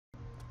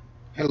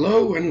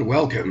Hello and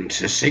welcome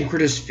to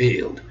Synchronous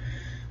Field.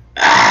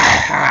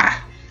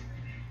 Ah!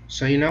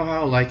 So you know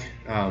how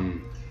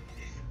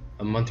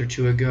a month or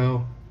two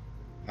ago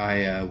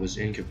I was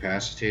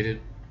incapacitated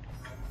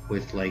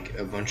with like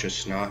a bunch of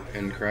snot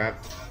and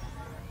crap?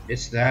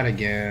 It's that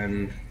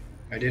again.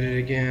 I did it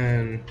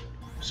again.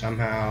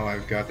 Somehow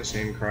I've got the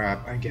same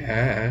crap, I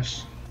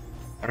guess.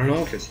 I don't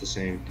know if it's the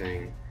same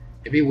thing.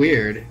 It'd be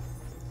weird.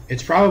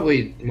 It's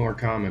probably more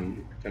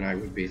common than I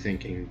would be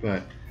thinking,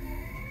 but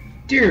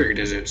dear,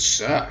 does it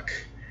suck.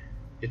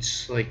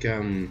 It's like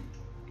I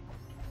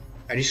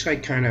just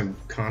like kind of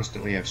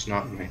constantly have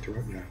snot in my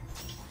throat now.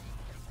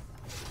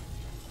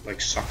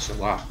 Like sucks a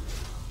lot.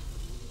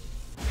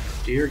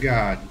 Dear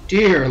God,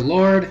 dear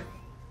Lord,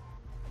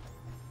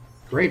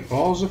 great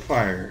balls of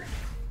fire.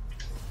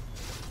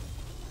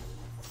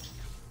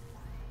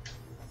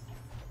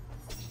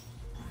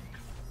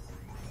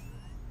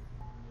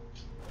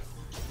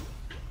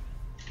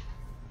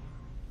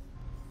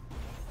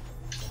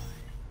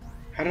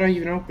 How did I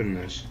even open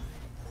this?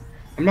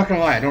 I'm not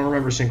gonna lie, I don't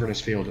remember Synchronous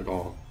Field at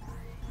all.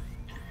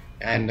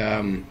 And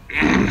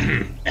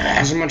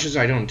as much as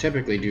I don't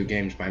typically do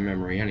games by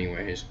memory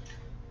anyways,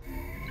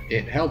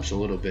 it helps a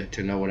little bit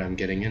to know what I'm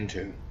getting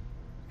into.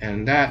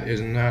 And that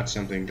is not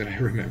something that I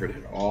remembered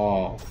at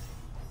all.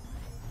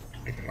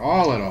 Like at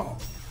all.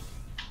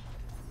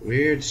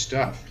 Weird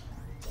stuff.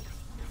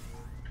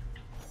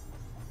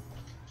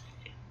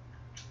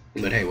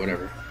 But hey,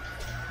 whatever.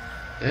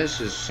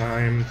 This is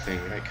something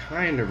I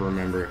kind of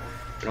remember,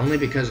 but only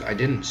because I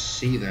didn't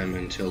see them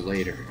until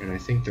later, and I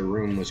think the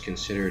room was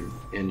considered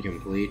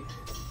incomplete.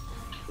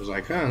 I was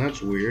like, oh,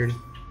 that's weird.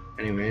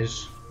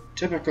 Anyways,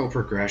 typical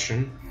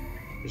progression.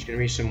 There's gonna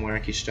be some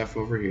wacky stuff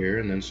over here,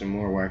 and then some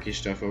more wacky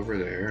stuff over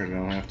there, and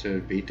I'll have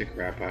to beat the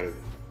crap out of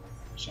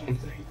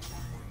something.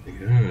 I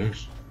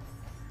guess.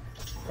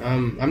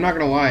 I'm not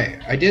gonna lie,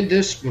 I did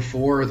this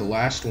before the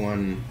last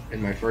one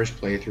in my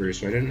first playthrough,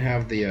 so I didn't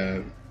have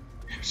the,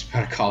 I was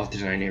about to call it the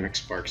Dynamic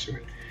Spark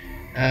Sword.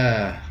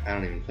 I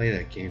don't even play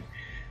that game.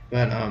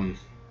 But,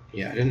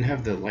 yeah, I didn't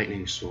have the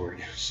Lightning Sword,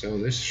 so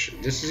this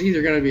is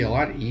either gonna be a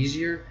lot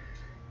easier.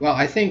 Well,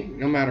 I think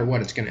no matter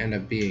what, it's gonna end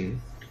up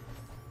being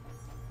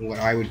what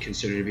I would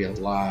consider to be a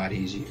lot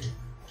easier.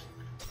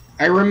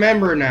 I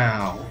remember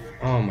now!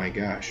 Oh my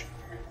gosh.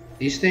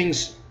 These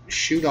things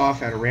shoot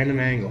off at a random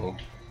angle,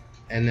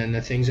 and then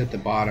the things at the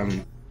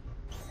bottom,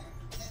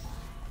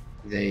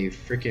 they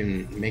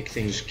freaking make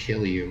things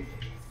kill you.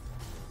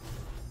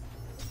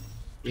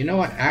 You know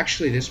what?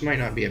 Actually, this might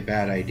not be a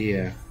bad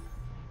idea.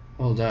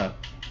 Hold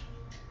up.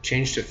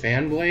 Change to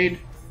Fan Blade?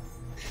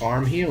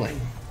 Farm healing.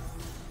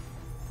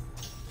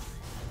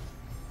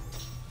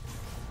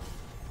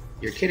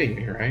 You're kidding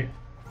me, right?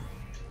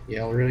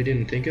 Y'all really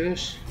didn't think of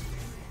this?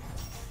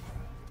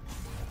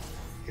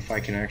 If I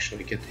can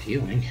actually get the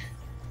healing.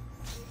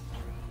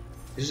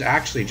 This is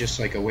actually just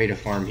like a way to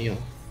farm heal.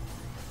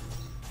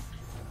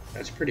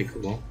 That's pretty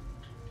cool.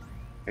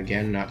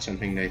 Again, not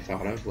something they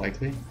thought of,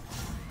 likely.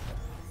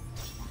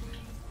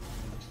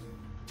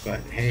 But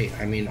hey,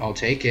 I mean, I'll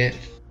take it.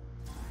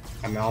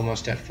 I'm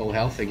almost at full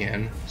health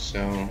again,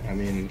 so, I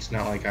mean, it's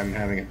not like I'm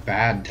having a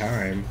bad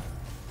time.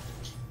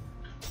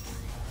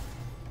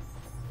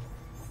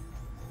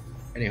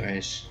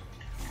 Anyways,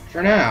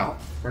 for now,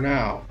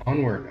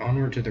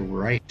 onward to the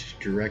right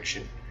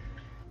direction.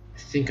 I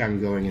think I'm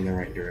going in the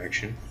right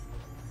direction.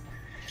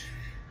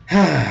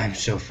 I'm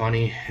so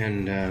funny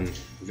and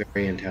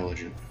very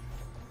intelligent.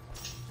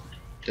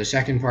 The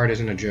second part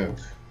isn't a joke.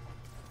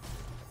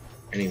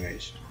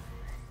 Anyways.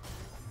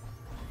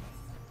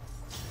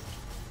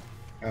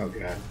 Oh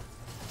God.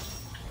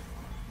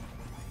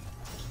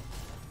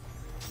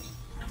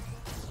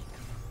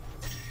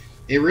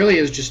 It really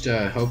is just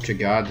a hope to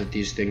God that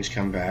these things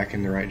come back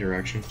in the right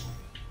direction.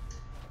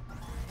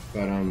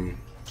 But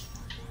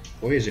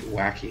boy is it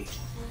wacky.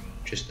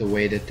 Just the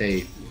way that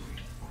they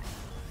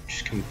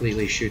just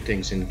completely shoot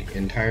things in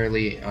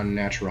entirely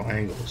unnatural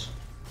angles.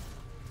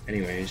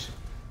 Anyways.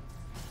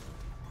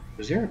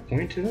 Was there a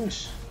point to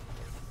this?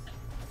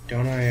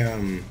 Don't I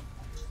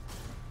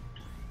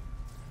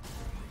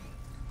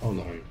hold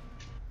on.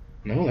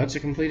 No, that's a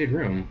completed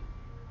room.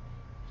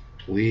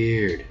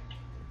 Weird.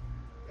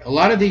 A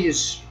lot of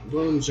these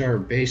rooms are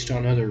based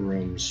on other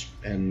rooms,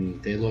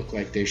 and they look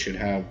like they should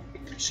have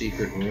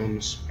secret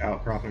rooms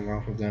outcropping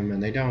off of them,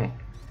 and they don't.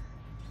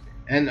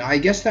 And I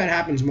guess that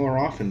happens more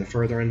often the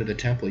further into the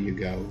temple you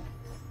go.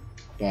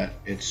 But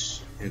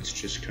it's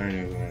just kind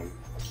of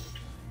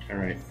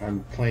alright,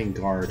 I'm playing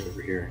guard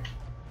over here.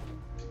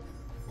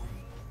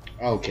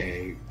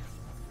 Okay.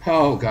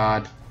 Oh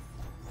God.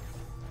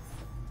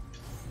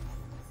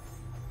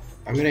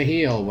 I'm gonna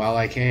heal while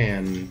I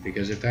can,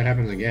 because if that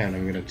happens again,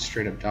 I'm gonna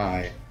straight up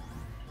die.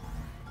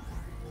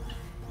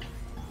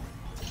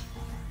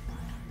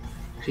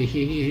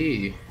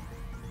 Hehehe.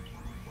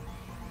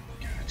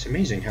 It's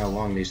amazing how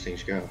long these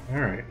things go.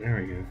 Alright,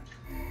 there we go.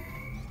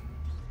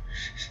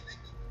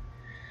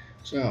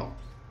 So,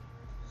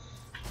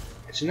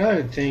 it's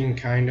another thing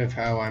kind of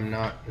how I'm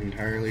not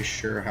entirely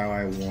sure how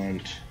I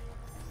want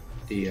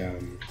the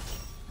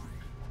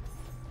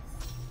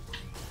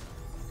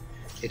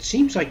It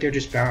seems like they're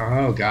just bound.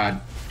 Oh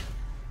god.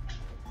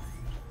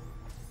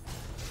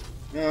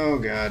 Oh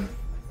god.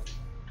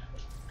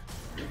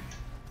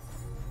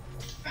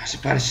 I was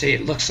about to say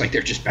it looks like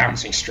they're just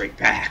bouncing straight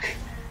back.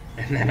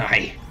 And then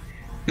I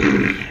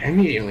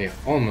immediately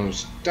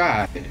almost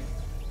died.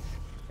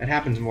 That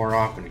happens more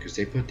often because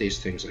they put these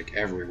things like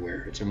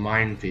everywhere. It's a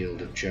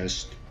minefield of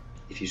just,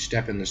 if you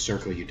step in the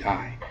circle, you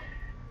die.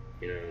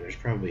 You know, there's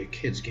probably a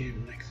kid's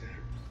game like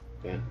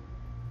that.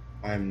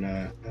 But I'm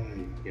not,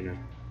 you know.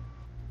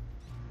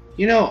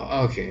 You know,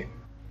 okay.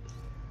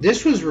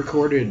 This was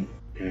recorded.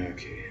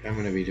 Okay, I'm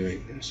gonna be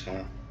doing this,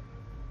 huh?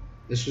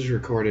 This was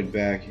recorded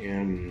back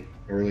in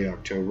early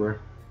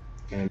October.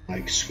 And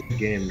like Squid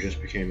Game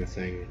just became a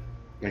thing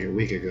like a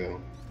week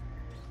ago.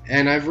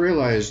 And I've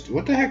realized,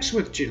 what the heck's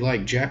with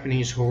like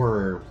Japanese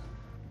horror,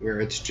 where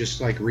it's just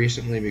like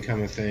recently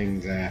become a thing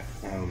that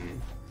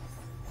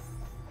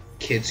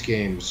kids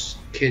games,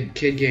 kid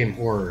game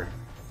horror,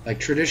 like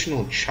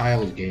traditional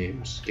child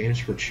games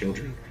for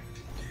children.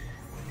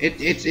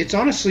 It's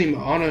honestly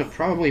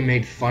probably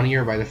made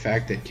funnier by the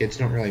fact that kids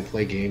don't really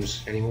play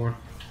games anymore,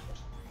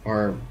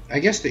 or I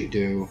guess they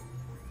do.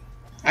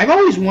 I've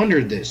always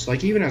wondered this,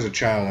 like even as a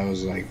child, I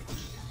was like,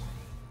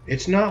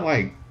 it's not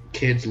like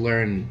kids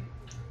learn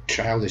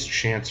childish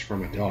chants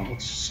from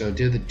adults. So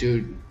did the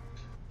dude,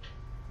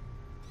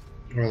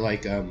 or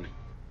like I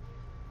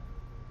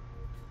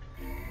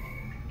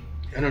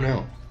don't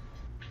know.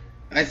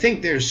 I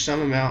think there's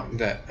some amount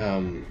that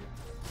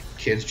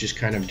kids just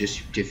kind of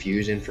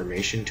diffuse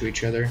information to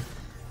each other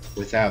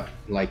without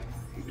like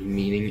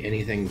meaning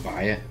anything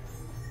by it,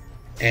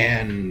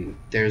 and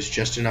there's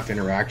just enough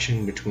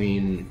interaction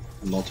between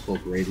multiple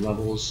grade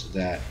levels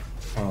that,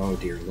 oh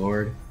dear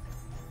lord,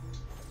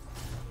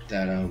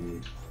 that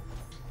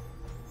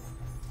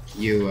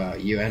you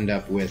end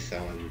up with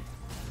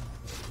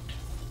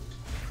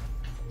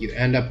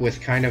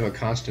kind of a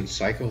constant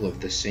cycle of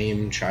the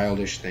same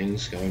childish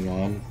things going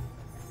on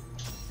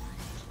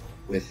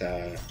with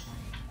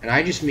and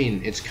I just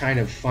mean, it's kind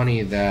of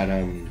funny that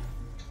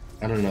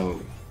I don't know,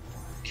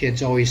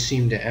 kids always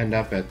seem to end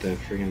up at the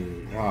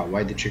friggin'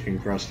 why'd the chicken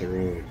cross the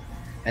road?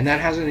 And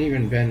that hasn't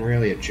even been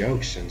really a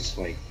joke since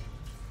like,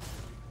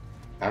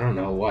 I don't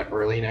know what,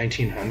 early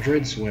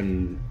 1900s,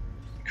 when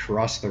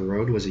cross the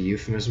road was a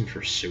euphemism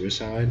for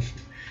suicide.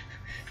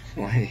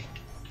 Like,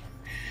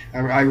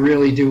 I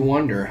really do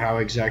wonder how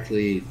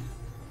exactly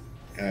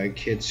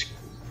kids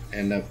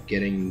end up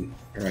getting,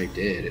 or I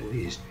did at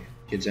least,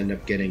 kids end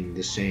up getting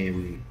the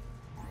same,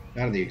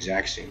 not the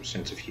exact same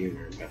sense of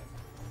humor, but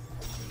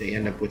they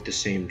end up with the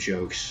same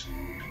jokes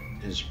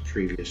as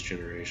previous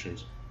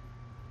generations.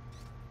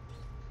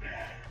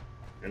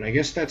 And I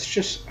guess that's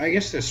just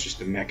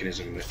the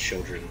mechanism that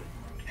children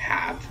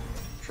have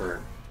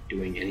for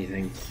doing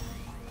anything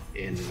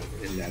in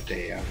that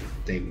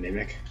they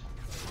mimic.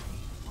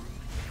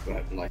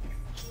 But like,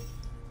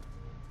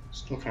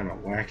 still kind of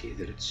wacky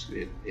that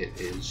it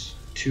is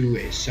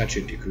to such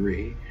a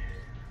degree.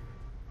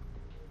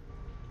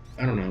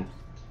 I don't know.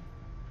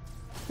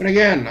 But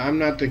again, I'm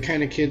not the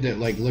kind of kid that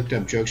like looked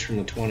up jokes from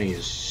the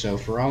 20s, so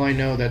for all I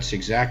know, that's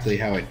exactly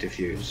how it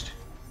diffused.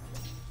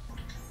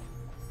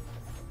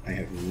 I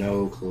have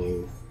no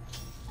clue.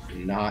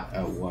 Not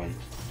a one.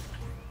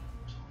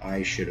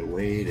 I should have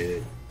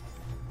waited.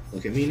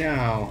 Look at me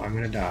now. I'm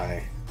gonna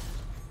die.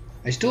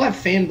 I still have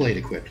fan blade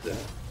equipped though,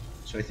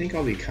 so I think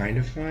I'll be kind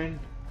of fine.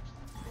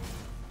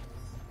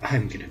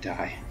 I'm gonna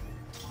die.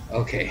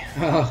 Okay.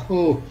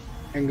 Oh,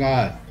 thank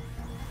God.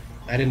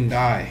 I didn't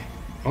die.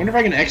 I wonder if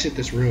I can exit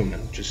this room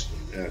and just...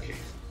 Okay.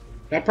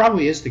 That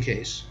probably is the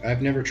case.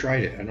 I've never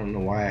tried it. I don't know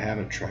why I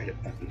haven't tried it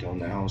up until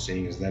now,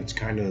 seeing as that's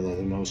kind of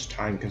the most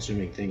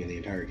time-consuming thing in the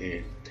entire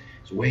game.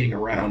 Is waiting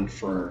around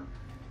for...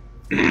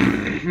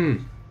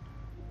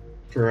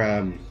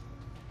 for,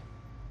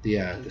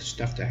 the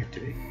stuff to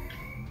activate.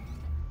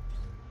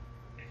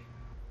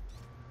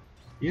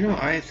 You know,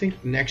 I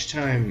think next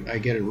time I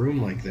get a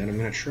room like that, I'm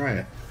gonna try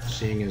it.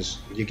 Seeing as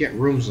you get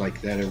rooms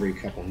like that every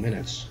couple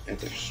minutes at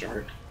the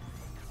start.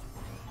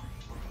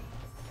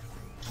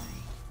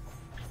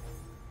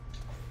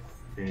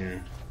 Yeah.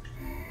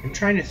 I'm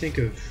trying to think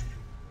of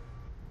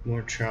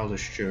more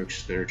childish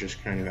jokes that are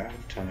just kind of out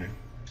of time.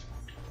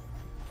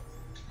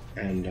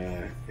 And,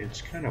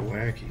 it's kind of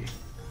wacky.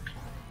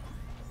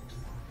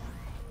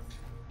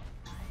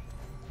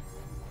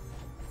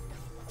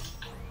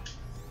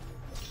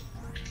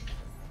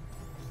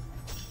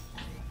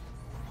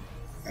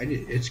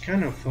 It's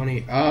kind of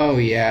funny. Oh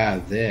yeah,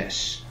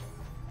 this.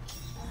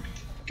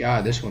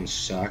 God, this one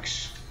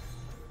sucks.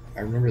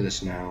 I remember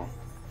this now.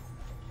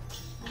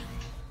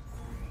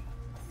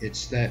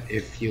 It's that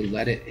if you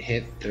let it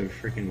hit the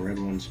freaking red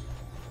ones.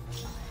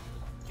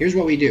 Here's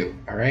what we do,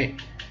 alright?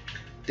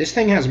 This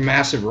thing has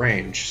massive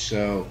range,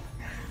 so...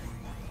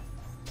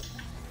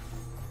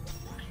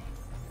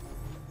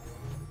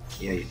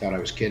 Yeah, you thought I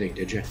was kidding,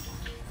 did you?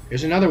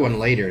 There's another one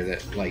later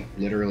that, like,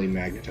 literally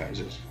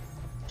magnetizes.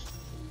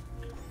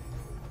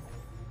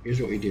 Here's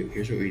what we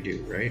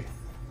do, right?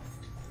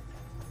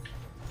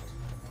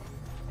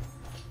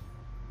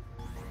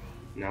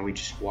 now we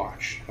just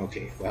watch.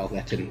 Okay, well,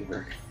 that didn't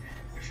work.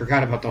 I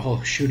forgot about the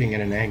whole shooting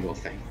at an angle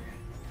thing.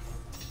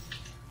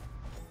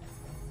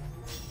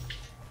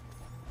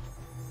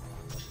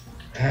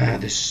 Ah,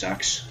 this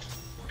sucks.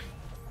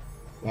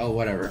 Well,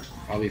 whatever.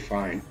 I'll be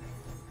fine.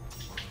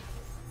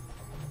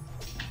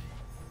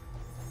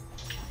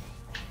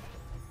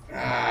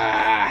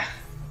 Ah!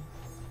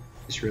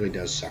 This really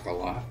does suck a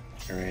lot.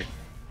 Alright.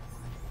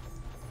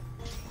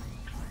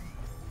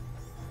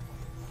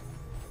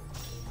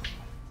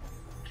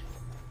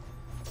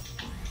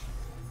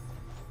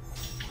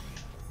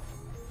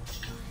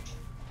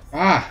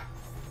 Ah!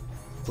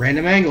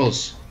 Random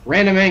angles!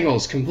 Random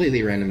angles!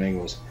 Completely random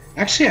angles.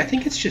 Actually, I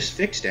think it's just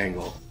fixed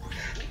angle.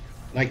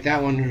 Like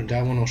that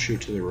one will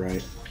shoot to the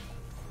right.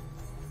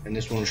 And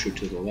this one will shoot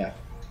to the left.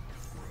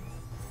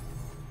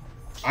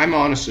 I'm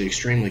honestly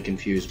extremely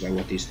confused by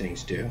what these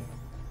things do.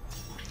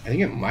 I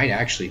think it might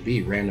actually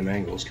be random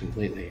angles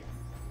completely.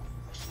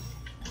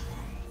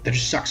 That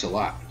just sucks a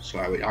lot, so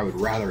I would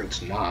rather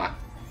it's not.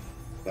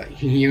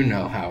 But you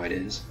know how it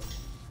is.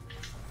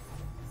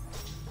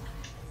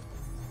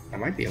 I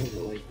might be able to,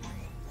 like...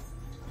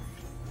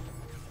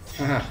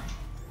 Haha,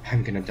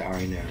 I'm gonna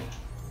die now.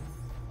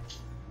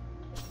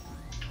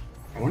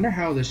 I wonder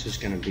how this is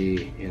gonna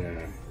be in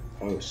a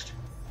post.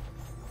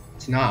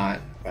 It's not,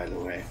 by the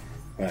way,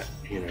 but,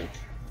 you know.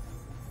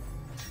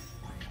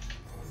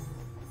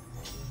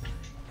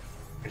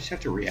 I just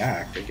have to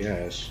react, I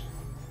guess.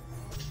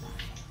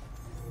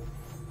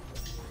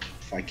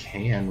 If I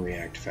can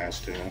react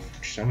fast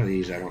enough. Some of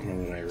these I don't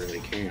know that I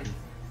really can.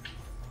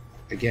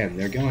 Again,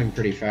 they're going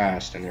pretty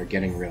fast and they're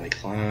getting really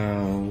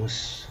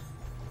close.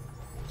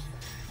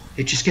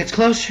 It just gets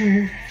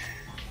closer.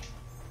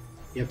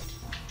 Yep.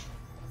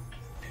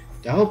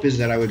 The hope is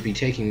that I would be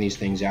taking these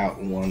things out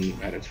one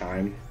at a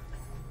time.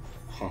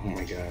 Oh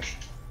my gosh.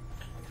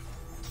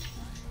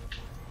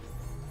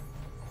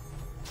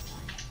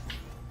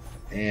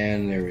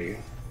 And there we go.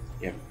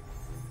 Yep.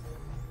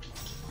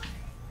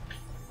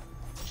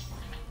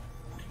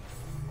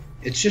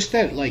 It's just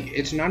that, like,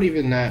 it's not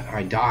even that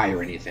I die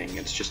or anything.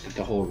 It's just that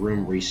the whole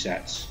room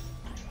resets.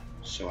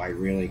 So I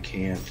really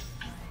can't.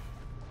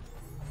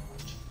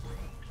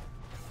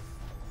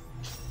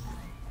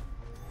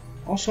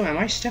 Also, am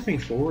I stepping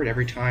forward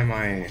every time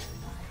I...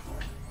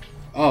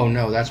 Oh,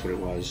 no, that's what it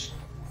was.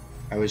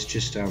 I was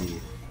just, I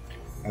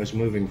was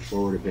moving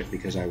forward a bit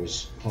because I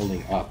was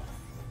holding up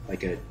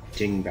like a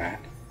dingbat.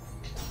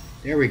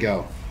 There we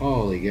go.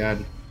 Holy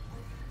God.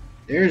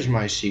 There's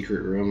my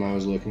secret room I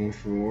was looking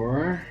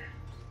for.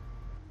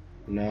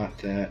 Not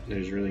that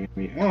there's really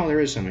gonna be... Oh, there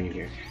is something in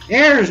here.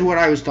 There's what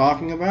I was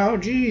talking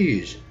about.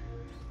 Jeez.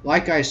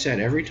 Like I said,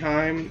 every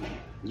time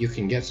you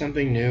can get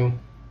something new,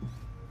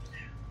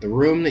 the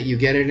room that you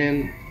get it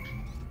in,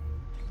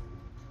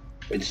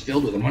 it's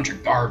filled with a bunch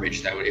of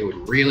garbage. It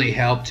would really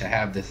help to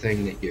have the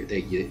thing that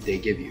they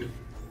give you.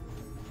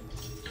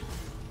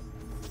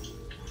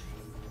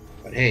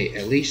 But hey,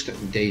 at least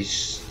they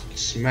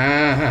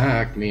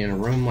smacked me in a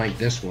room like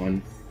this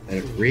one. That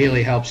it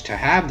really helps to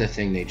have the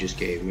thing they just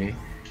gave me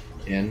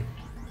in.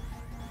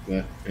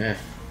 But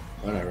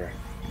whatever.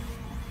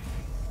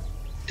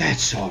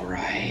 That's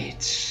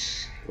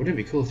alright. Wouldn't it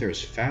be cool if there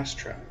was fast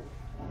travel?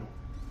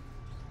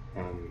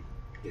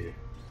 Yeah.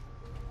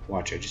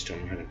 Watch, I just don't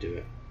know how to do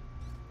it.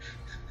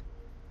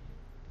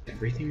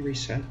 Everything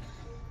reset?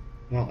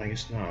 Well, I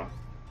guess not.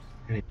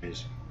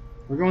 Anyways,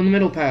 we're going the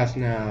middle path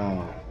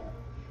now.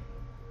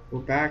 We're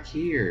back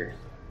here.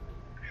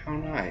 How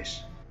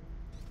nice.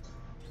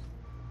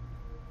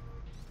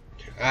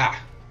 Ah!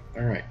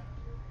 Alright.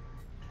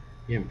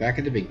 Yeah, back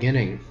at the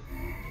beginning.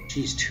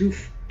 Geez,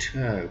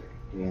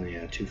 well,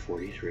 yeah,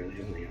 240 is really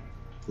only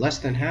less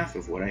than half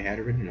of what I had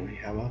originally.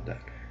 How about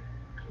that?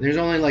 There's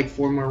only like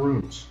 4 more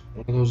rooms.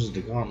 One of those is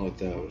the gauntlet,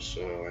 though,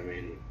 so, I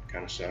mean,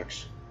 kind of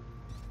sucks.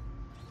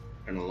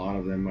 And a lot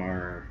of them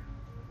are...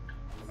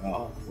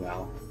 Oh,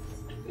 well.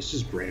 This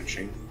is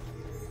branching.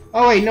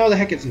 Oh, wait, no, the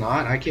heck it's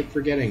not. I keep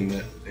forgetting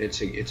that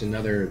it's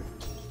another...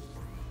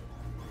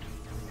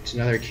 It's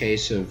another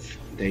case of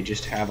they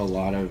just have a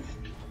lot of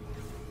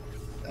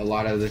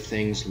the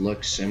things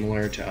look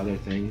similar to other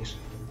things.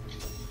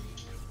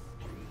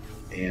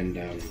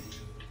 And,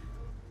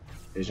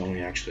 there's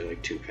only actually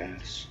like 2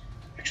 paths.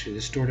 Actually,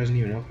 this door doesn't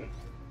even open.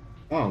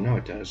 Oh, no,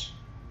 it does.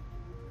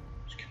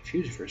 I was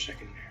confused for a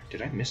second there.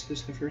 Did I miss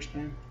this the first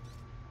time?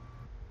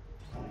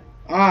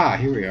 Ah,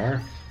 here we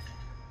are.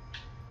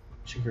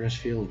 Synchronous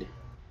field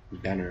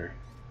banner.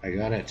 I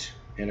got it.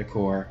 And a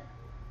core.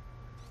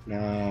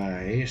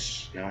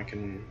 Nice. Now I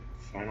can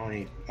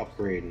finally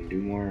upgrade and do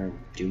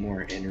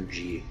more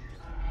energy.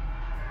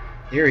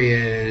 Here he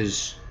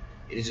is.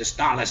 It is a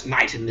starless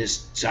night in this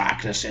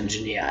darkness,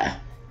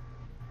 engineer.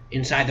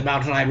 Inside the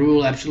mountain I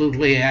rule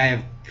absolutely.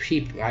 I've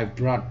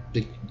brought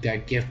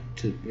that gift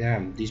to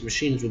them. These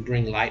machines will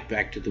bring light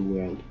back to the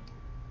world.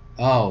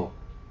 Oh,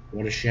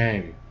 what a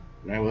shame.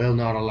 I will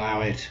not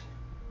allow it.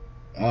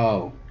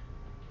 Oh,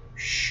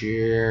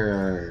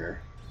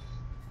 sure.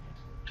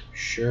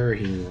 Sure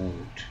he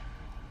won't.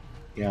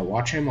 Yeah,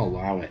 watch him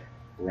allow it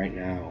right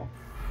now.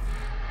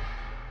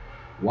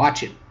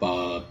 Watch it,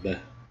 bub.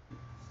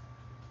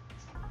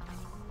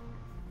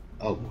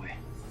 Oh boy.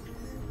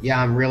 Yeah,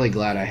 I'm really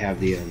glad I have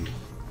the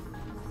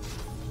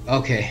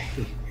okay.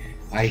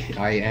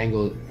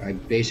 I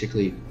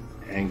basically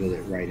angled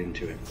it right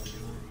into it.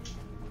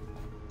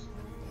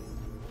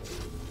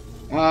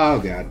 Oh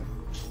god.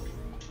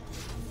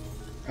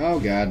 Oh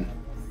god.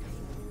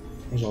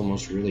 That was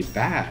almost really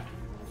bad.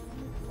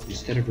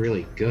 Instead of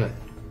really good.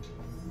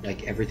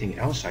 Like everything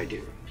else I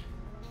do.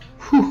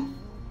 Whew.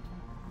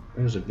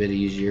 That was a bit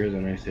easier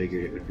than I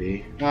figured it would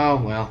be. Oh,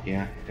 well,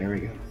 yeah, there we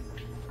go.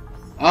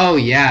 Oh,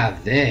 yeah,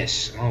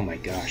 this. Oh my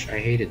gosh, I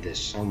hated this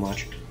so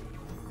much.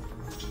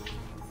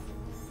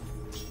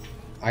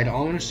 I'd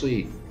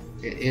honestly...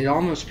 It'd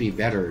almost be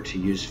better to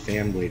use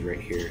fan blade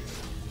right here.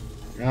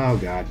 Oh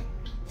god.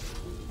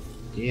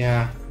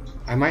 Yeah,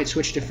 I might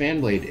switch to fan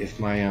blade if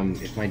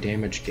my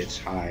damage gets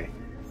high.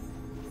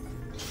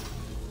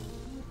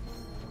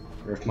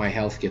 Or if my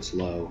health gets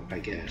low, I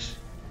guess.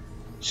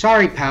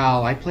 Sorry,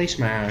 pal, I play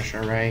Smash,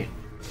 alright?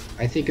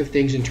 I think of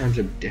things in terms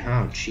of...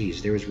 Oh,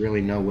 jeez, there was really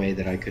no way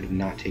that I could have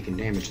not taken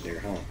damage there,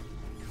 huh?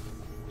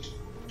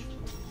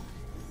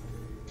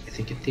 I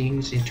think of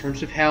things in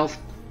terms of health,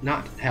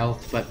 not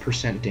health, but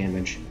percent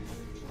damage.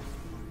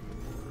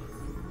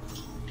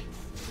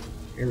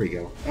 Here we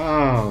go.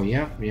 Oh,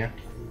 yeah, yeah.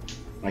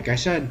 Like I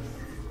said.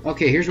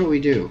 Okay, here's what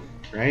we do,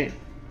 right?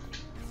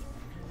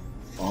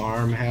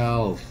 Farm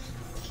health.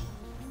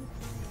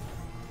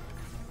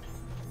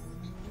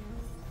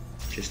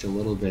 Just a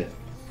little bit.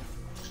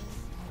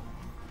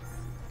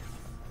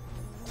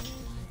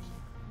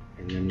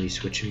 And then we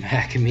switch him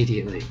back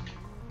immediately.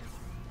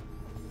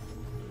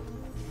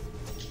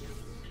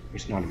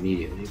 It's not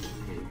immediately,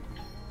 but...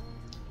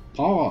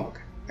 Pog!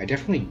 I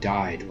definitely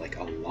died, like,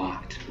 a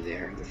lot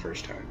there the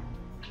first time.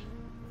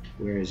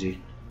 Where is he?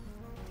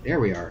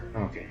 There we are.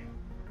 Okay.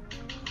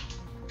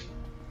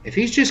 If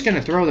he's just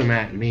gonna throw them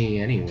at me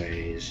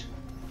anyways...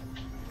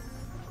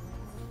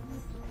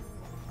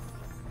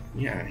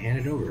 Yeah, hand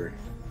it over.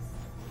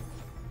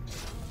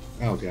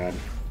 Oh god.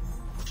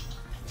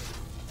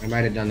 I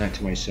might have done that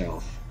to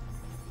myself.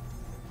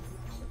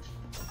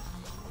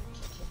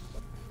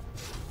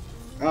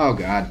 Oh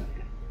god.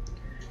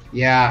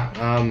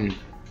 Yeah,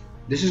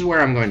 this is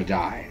where I'm going to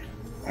die.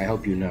 I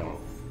hope you know.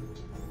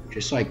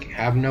 Just, like,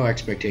 have no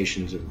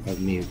expectations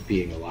of me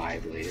being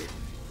alive later.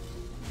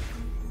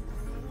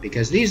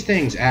 Because these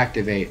things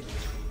activate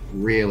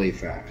really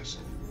fast.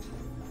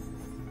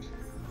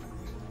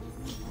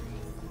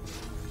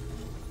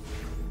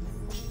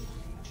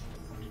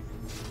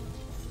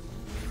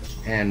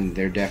 And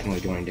they're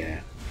definitely going to...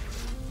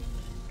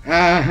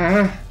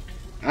 Uh-huh!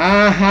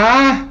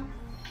 Uh-huh!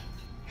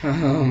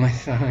 Oh, my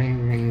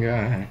thighing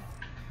god.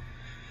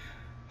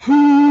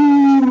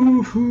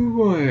 Whoo,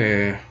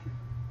 boy.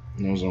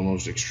 That was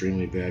almost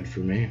extremely bad for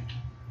me.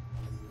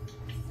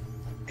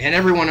 And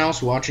everyone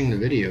else watching the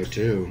video,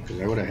 too, because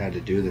I would have had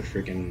to do the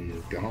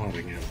freaking gauntlet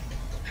again.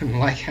 I'm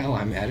like how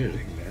I'm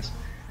editing this.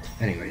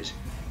 Anyways.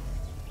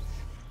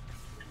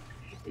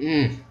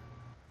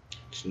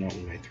 It's not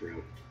in my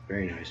throat.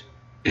 Very nice.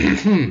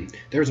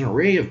 There's an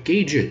array of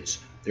gauges.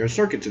 There are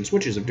circuits and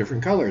switches of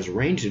different colors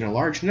arranged in a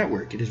large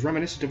network. It is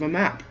reminiscent of a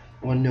map.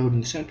 One node in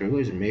the center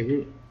is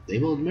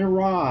labeled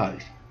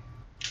Mirage.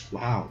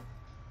 Wow.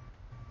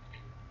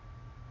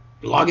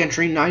 Log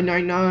entry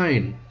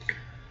 999.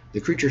 The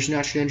creature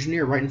snatched an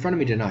engineer right in front of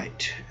me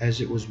tonight.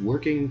 As it was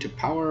working to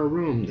power a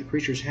room, the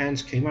creature's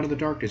hands came out of the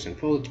darkness and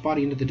pulled its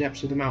body into the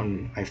depths of the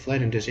mountain. I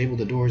fled and disabled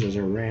the doors as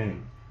I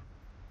ran.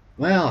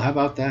 Well, how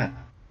about that?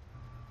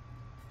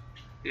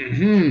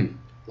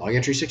 Log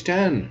entry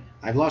 610.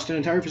 I've lost an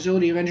entire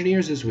facility of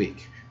engineers this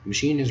week. The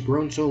machine has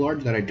grown so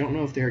large that I don't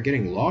know if they are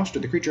getting lost or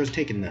the creature has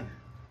taken them.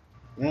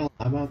 Well,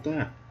 how about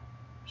that?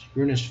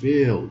 Synchronous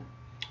field.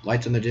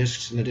 Lights on the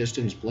discs in the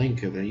distance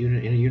blink in a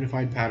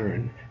unified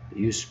pattern.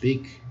 You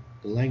speak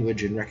the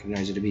language and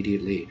recognize it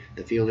immediately.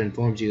 The field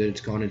informs you that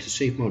it's gone into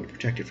safe mode to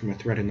protect it from a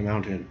threat in the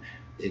mountain.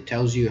 It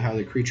tells you how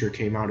the creature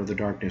came out of the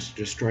darkness to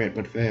destroy it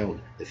but failed.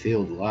 The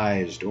field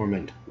lies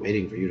dormant,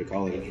 waiting for you to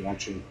call it into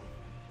action.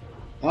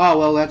 Oh,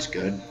 well, that's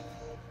good.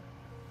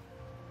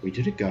 We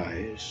did it,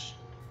 guys.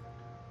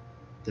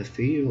 The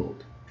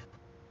field.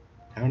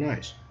 How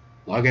nice.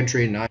 Log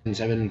entry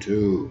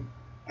 972.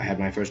 I had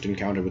my first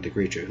encounter with the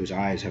creature whose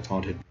eyes have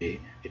haunted me.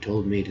 It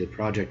told me the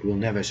project will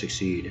never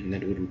succeed and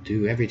that it would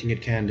do everything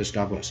it can to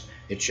stop us.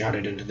 It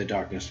shouted into the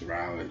darkness for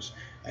hours.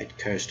 I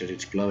cursed at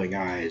its glowing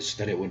eyes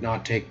that it would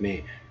not take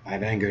me.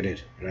 I've angered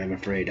it, and I'm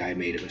afraid I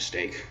made a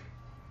mistake.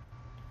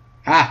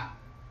 Ha!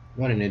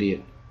 What an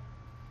idiot.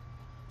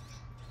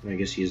 I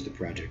guess he is the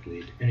project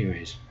lead.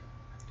 Anyways.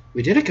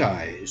 We did it,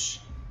 guys!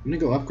 I'm gonna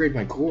go upgrade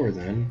my core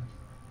then.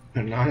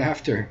 But not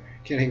after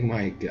getting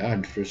my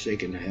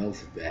god-forsaken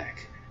health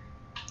back.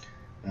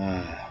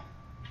 I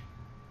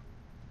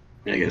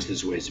guess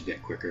this way's a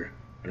bit quicker.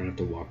 I don't have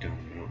to walk down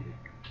the mountain.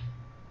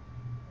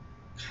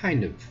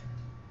 Kind of.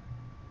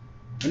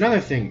 Another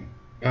thing.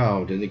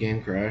 Oh, did the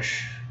game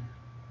crash?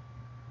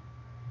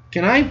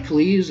 Can I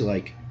please,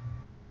 like...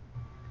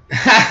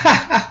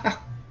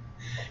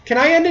 Can Can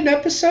I end an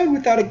episode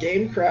without a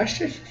game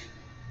crashing?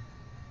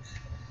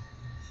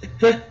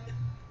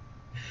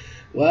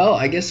 Well,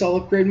 I guess I'll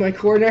upgrade my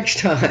core next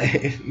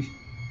time.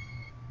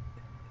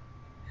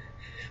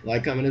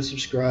 Like, comment, and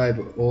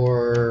subscribe,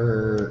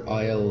 or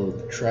I'll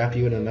trap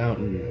you in a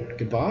mountain.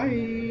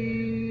 Goodbye.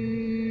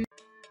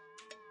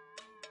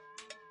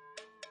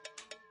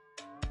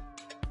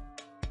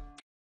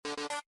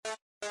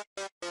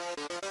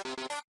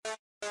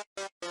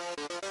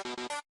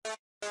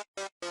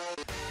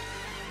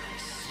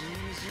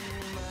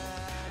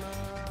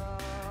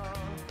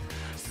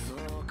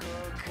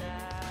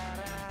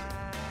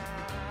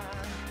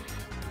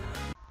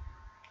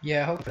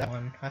 Yeah, I hope that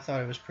one. I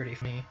thought it was pretty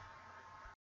funny.